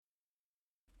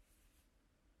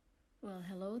Well,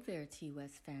 hello there, T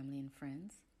West family and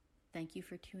friends. Thank you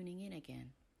for tuning in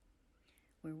again,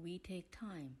 where we take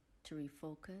time to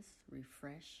refocus,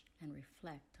 refresh, and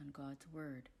reflect on God's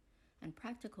Word and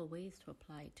practical ways to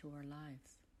apply it to our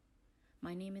lives.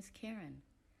 My name is Karen,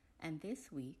 and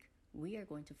this week we are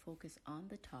going to focus on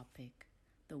the topic,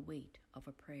 the weight of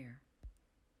a prayer.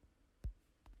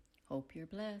 Hope you're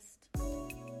blessed.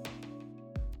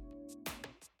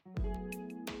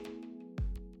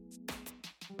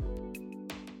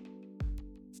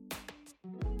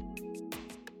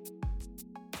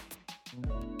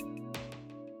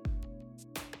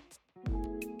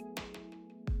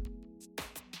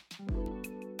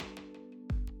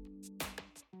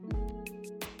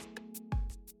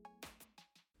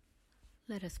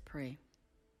 Let us pray.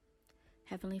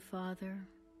 Heavenly Father,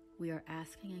 we are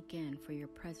asking again for your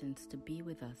presence to be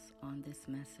with us on this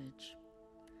message.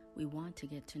 We want to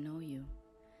get to know you.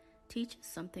 Teach us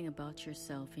something about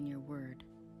yourself in your word,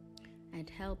 and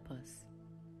help us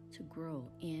to grow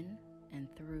in and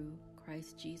through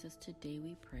Christ Jesus today,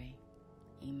 we pray.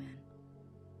 Amen.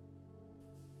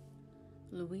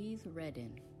 Louise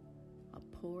Redden, a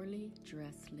poorly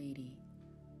dressed lady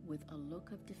with a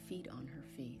look of defeat on her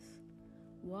face,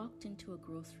 walked into a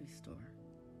grocery store.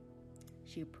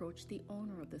 She approached the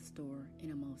owner of the store in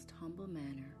a most humble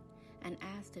manner and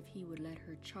asked if he would let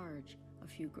her charge a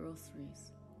few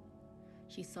groceries.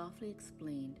 She softly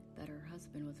explained that her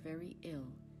husband was very ill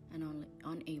and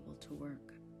unable to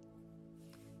work.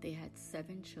 They had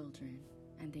 7 children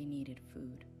and they needed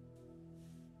food.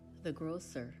 The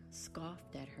grocer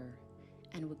scoffed at her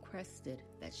and requested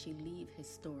that she leave his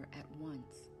store at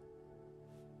once.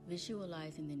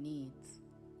 Visualizing the needs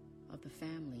of the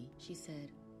family, she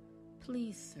said,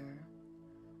 "Please, sir,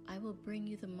 I will bring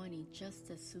you the money just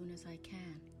as soon as I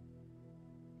can."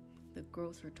 The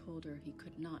grocer told her he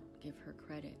could not give her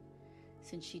credit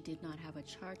since she did not have a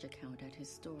charge account at his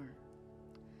store.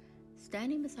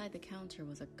 Standing beside the counter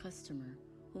was a customer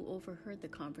who overheard the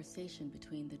conversation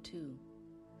between the two.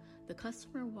 The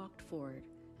customer walked forward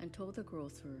and told the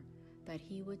grocer that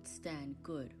he would stand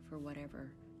good for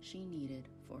whatever she needed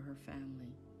for her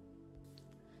family.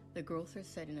 The grocer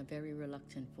said in a very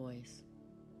reluctant voice,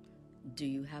 "Do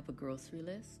you have a grocery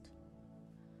list?"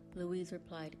 Louise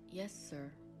replied, "Yes,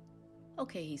 sir."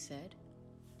 "Okay," he said,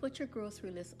 "put your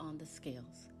grocery list on the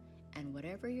scales, and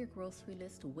whatever your grocery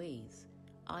list weighs,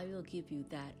 I will give you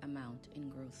that amount in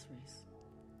groceries."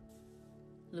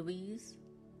 Louise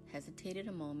hesitated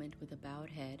a moment with a bowed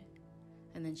head,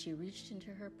 and then she reached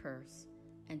into her purse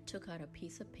and took out a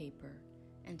piece of paper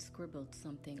and scribbled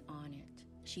something on it.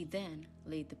 She then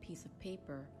laid the piece of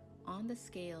paper on the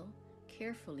scale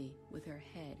carefully with her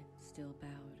head still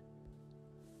bowed.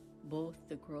 Both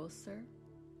the grocer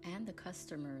and the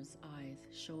customer's eyes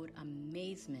showed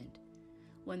amazement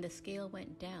when the scale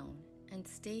went down and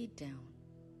stayed down.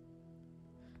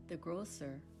 The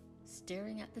grocer,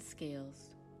 staring at the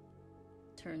scales,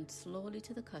 turned slowly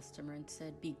to the customer and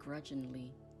said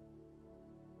begrudgingly,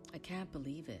 "I can't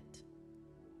believe it."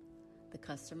 The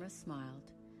customer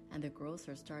smiled, and the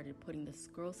grocer started putting the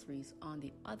groceries on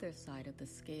the other side of the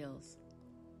scales.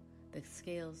 The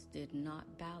scales did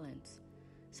not balance,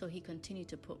 so he continued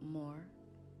to put more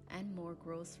and more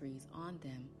groceries on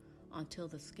them until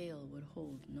the scale would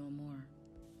hold no more.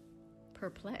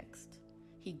 Perplexed,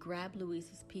 he grabbed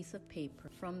Louise's piece of paper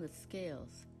from the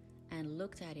scales and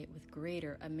looked at it with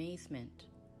greater amazement.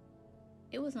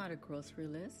 It was not a grocery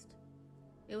list.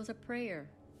 It was a prayer,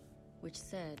 which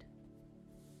said,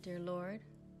 "Dear Lord,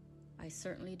 I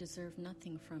certainly deserve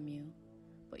nothing from you,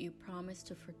 but you promised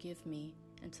to forgive me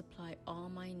and supply all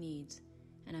my needs,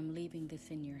 and I'm leaving this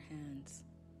in your hands."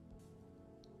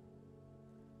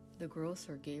 The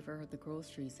grocer gave her the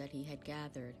groceries that he had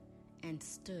gathered and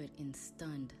stood in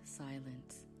stunned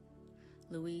silence.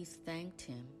 Louise thanked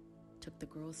him, took the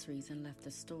groceries, and left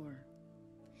the store.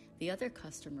 The other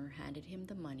customer handed him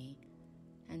the money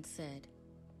and said,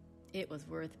 "It was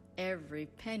worth every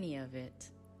penny of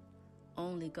it.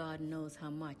 Only God knows how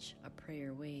much a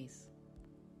prayer weighs."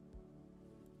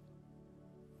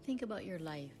 Think about your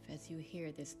life as you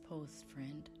hear this post,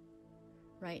 friend.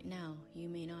 Right now, you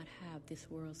may not have this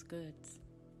world's goods.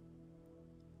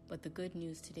 But the good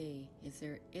news today is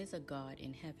there is a God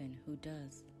in heaven who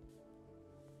does.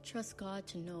 Trust God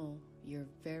to know your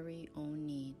very own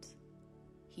needs.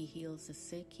 He heals the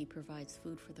sick, He provides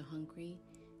food for the hungry,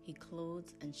 He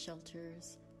clothes and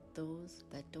shelters those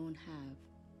that don't have.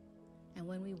 And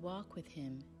when we walk with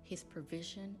Him, His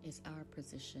provision is our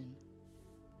position.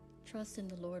 Trust in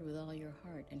the Lord with all your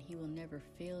heart, and He will never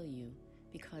fail you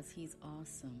because He's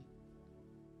awesome.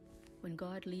 When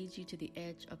God leads you to the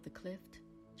edge of the cliff,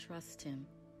 trust Him,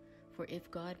 For if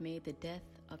God made the death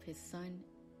of his Son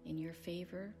in your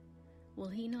favor, will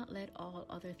he not let all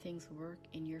other things work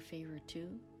in your favor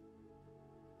too?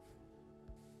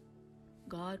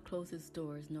 God closes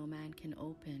doors no man can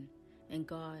open, and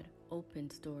God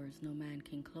opens doors no man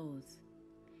can close.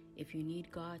 If you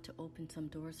need God to open some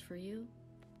doors for you,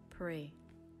 pray.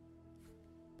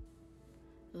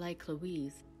 Like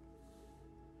Louise,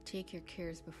 take your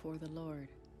cares before the Lord.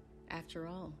 After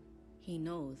all, he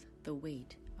knows the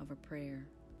weight of a prayer.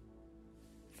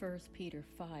 1 Peter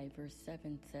 5 verse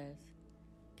 7 says,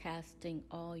 casting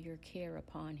all your care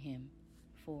upon him,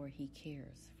 for he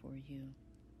cares for you.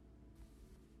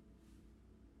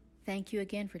 Thank you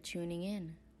again for tuning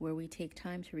in, where we take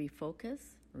time to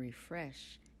refocus,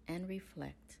 refresh, and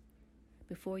reflect.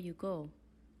 Before you go,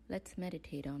 let's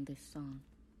meditate on this song.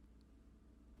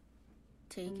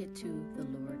 Take It to the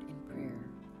Lord in Prayer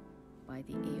by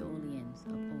the Aeolians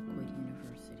of Oakwood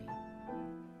University.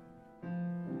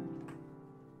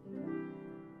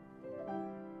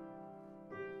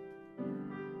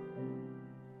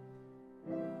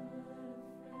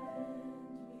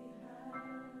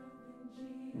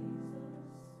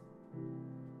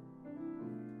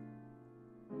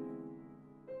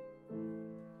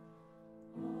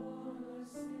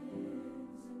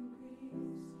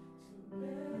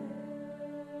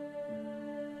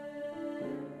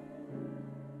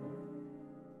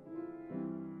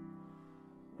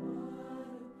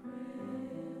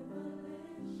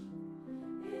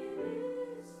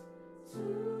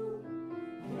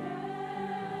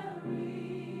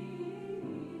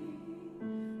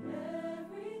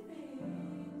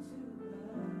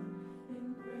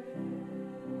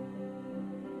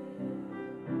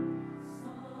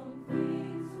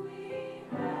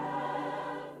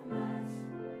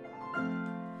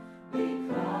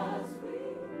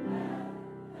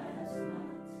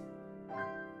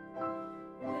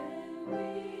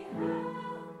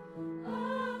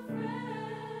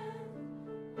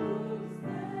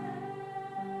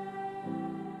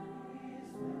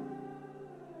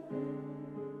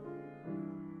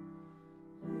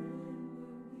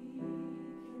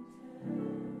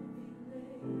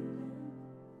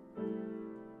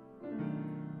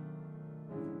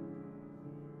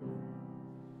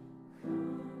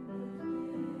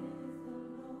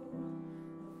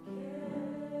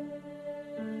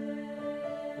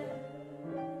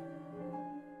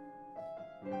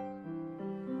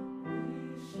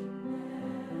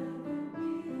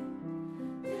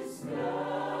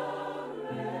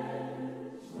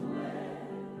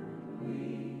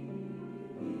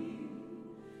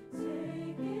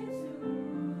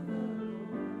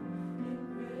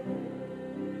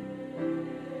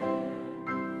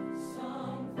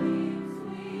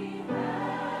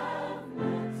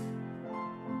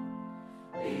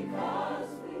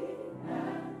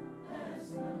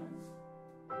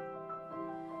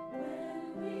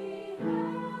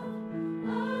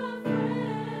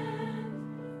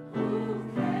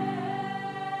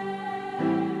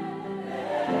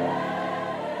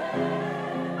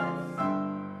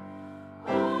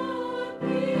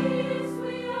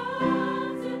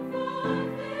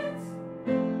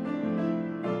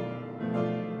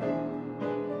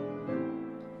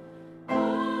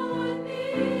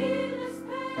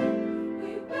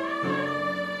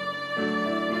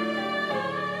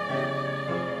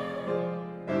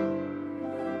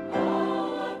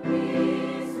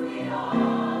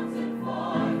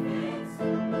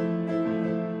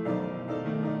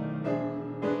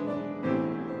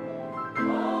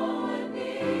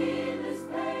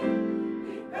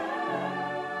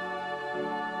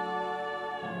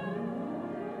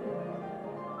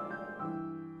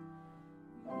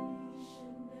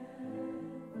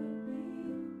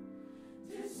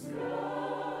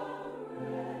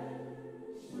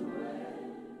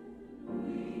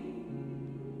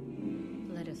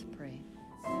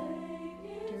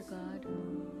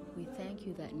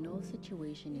 That no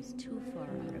situation is too far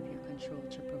out of your control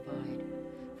to provide,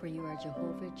 for you are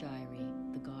Jehovah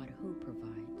Jireh, the God who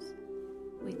provides.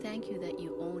 We thank you that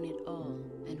you own it all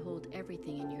and hold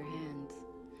everything in your hands.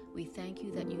 We thank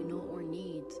you that you know our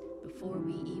needs before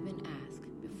we even ask,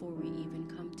 before we even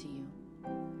come to you.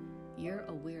 You're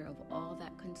aware of all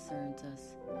that concerns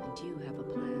us, and you have a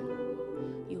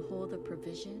plan. You hold the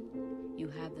provision, you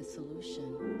have the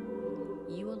solution.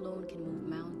 You alone can move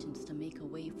mountains to make a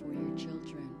way for your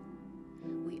children.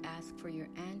 We ask for your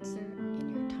answer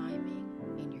in your timing,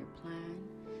 in your plan,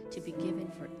 to be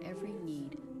given for every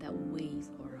need that weighs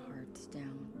our hearts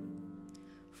down.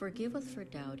 Forgive us for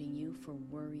doubting you, for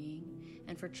worrying,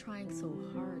 and for trying so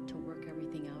hard to work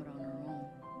everything out on our own.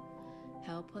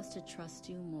 Help us to trust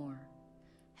you more.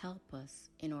 Help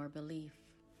us in our belief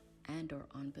and our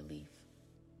unbelief.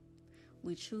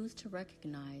 We choose to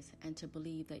recognize and to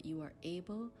believe that you are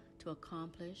able to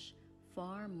accomplish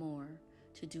far more,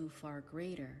 to do far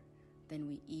greater than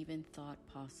we even thought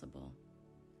possible.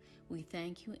 We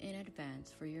thank you in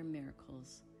advance for your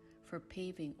miracles, for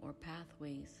paving our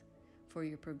pathways, for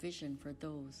your provision for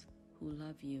those who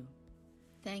love you.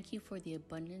 Thank you for the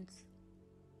abundance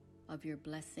of your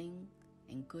blessing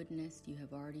and goodness you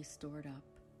have already stored up.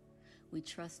 We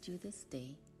trust you this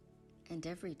day and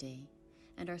every day,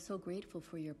 and are so grateful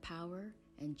for your power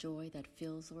and joy that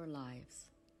fills our lives.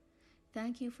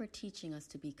 Thank you for teaching us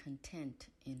to be content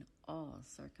in all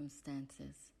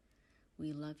circumstances.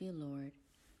 We love you, Lord.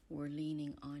 We're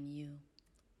leaning on you.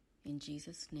 In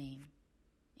Jesus' name,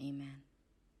 amen.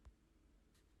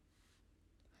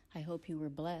 I hope you were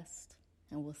blessed,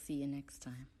 and we'll see you next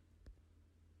time.